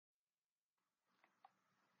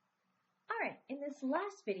right, in this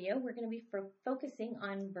last video, we're going to be focusing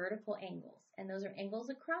on vertical angles, and those are angles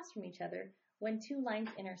across from each other when two lines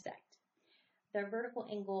intersect. The vertical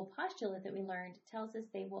angle postulate that we learned tells us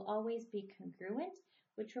they will always be congruent,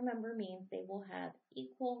 which remember means they will have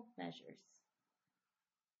equal measures.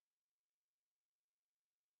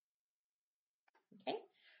 Okay,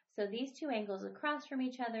 so these two angles across from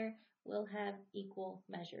each other will have equal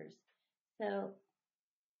measures. So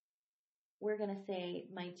we're going to say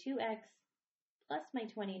my 2x plus my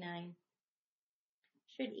 29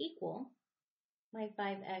 should equal my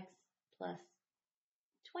 5x plus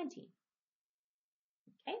 20.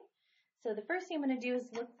 Okay, so the first thing I'm going to do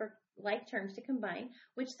is look for like terms to combine,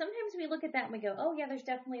 which sometimes we look at that and we go, oh yeah, there's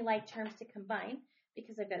definitely like terms to combine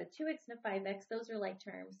because I've got a 2x and a 5x, those are like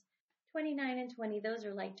terms. 29 and 20, those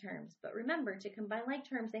are like terms. But remember, to combine like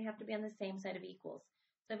terms, they have to be on the same side of equals.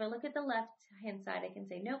 So if I look at the left-hand side, I can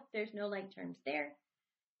say, nope, there's no like terms there.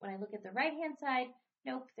 When I look at the right-hand side,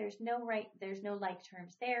 nope, there's no like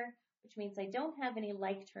terms there, which means I don't have any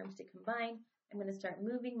like terms to combine. I'm going to start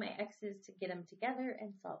moving my x's to get them together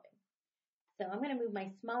and solving. So I'm going to move my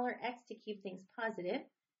smaller x to keep things positive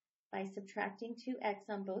by subtracting 2x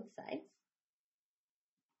on both sides,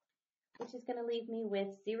 which is going to leave me with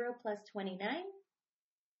 0 plus 29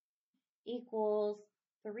 equals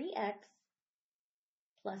 3x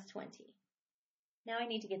plus 20. Now I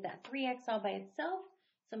need to get that 3x all by itself,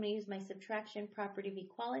 so I'm going to use my subtraction property of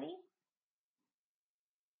equality.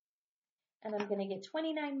 And I'm going to get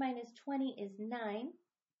 29 minus 20 is 9.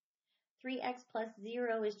 3x plus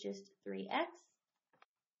 0 is just 3x. I'm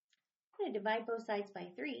going to divide both sides by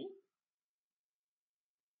 3,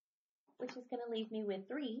 which is going to leave me with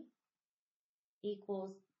 3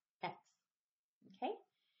 equals x. Okay?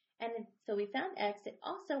 And so we found x. It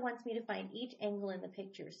also wants me to find each angle in the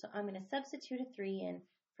picture. So I'm going to substitute a 3 in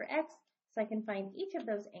for x so I can find each of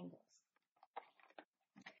those angles.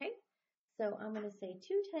 Okay? So I'm going to say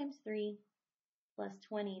 2 times 3 plus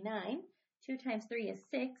 29. 2 times 3 is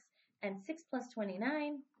 6, and 6 plus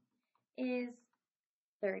 29 is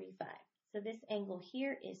 35. So this angle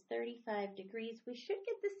here is 35 degrees. We should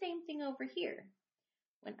get the same thing over here.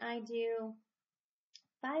 When I do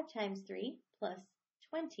 5 times 3 plus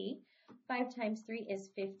 20, 5 times 3 is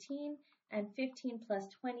 15, and 15 plus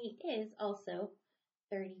 20 is also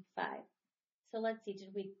 35. So let's see,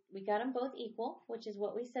 we got them both equal, which is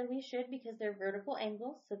what we said we should because they're vertical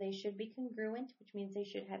angles, so they should be congruent, which means they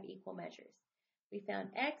should have equal measures. We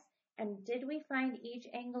found x, and did we find each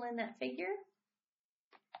angle in that figure?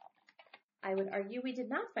 I would argue we did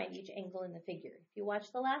not find each angle in the figure. If you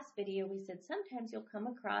watched the last video, we said sometimes you'll come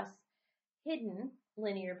across hidden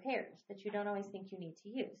linear pairs that you don't always think you need to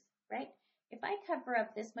use, right? If I cover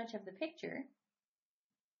up this much of the picture,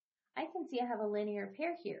 I can see I have a linear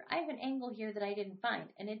pair here. I have an angle here that I didn't find,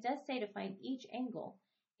 and it does say to find each angle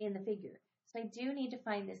in the figure. So I do need to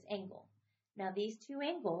find this angle. Now these two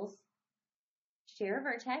angles share a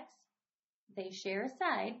vertex, they share a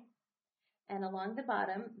side, and along the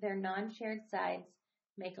bottom, their non-shared sides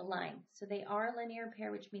make a line. So they are a linear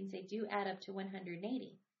pair, which means they do add up to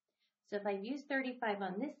 180. So if I've used 35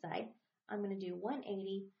 on this side, I'm going to do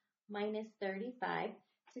 180 minus 35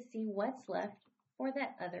 to see what's left for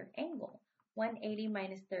that other angle. 180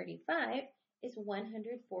 minus 35 is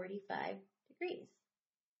 145 degrees.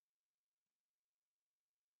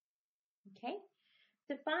 Okay?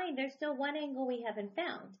 To find, there's still one angle we haven't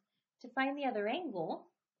found. To find the other angle,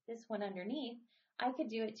 this one underneath, I could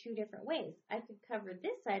do it two different ways. I could cover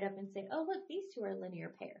this side up and say, oh, look, these two are a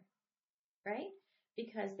linear pair, right?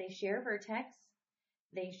 Because they share a vertex,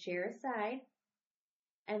 they share a side,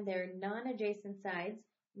 and their non-adjacent sides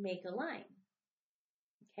make a line.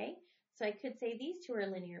 Okay, so I could say these two are a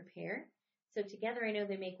linear pair. So together I know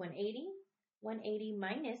they make 180. 180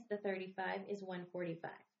 minus the 35 is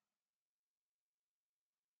 145.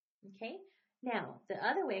 Okay, now the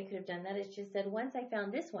other way I could have done that is just said once I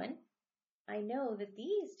found this one, I know that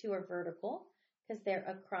these two are vertical because they're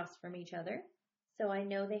across from each other. So I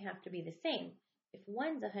know they have to be the same. If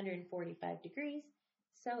one's 145 degrees,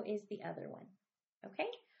 so is the other one. Okay,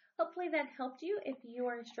 hopefully that helped you if you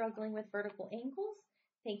are struggling with vertical angles.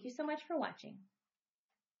 Thank you so much for watching.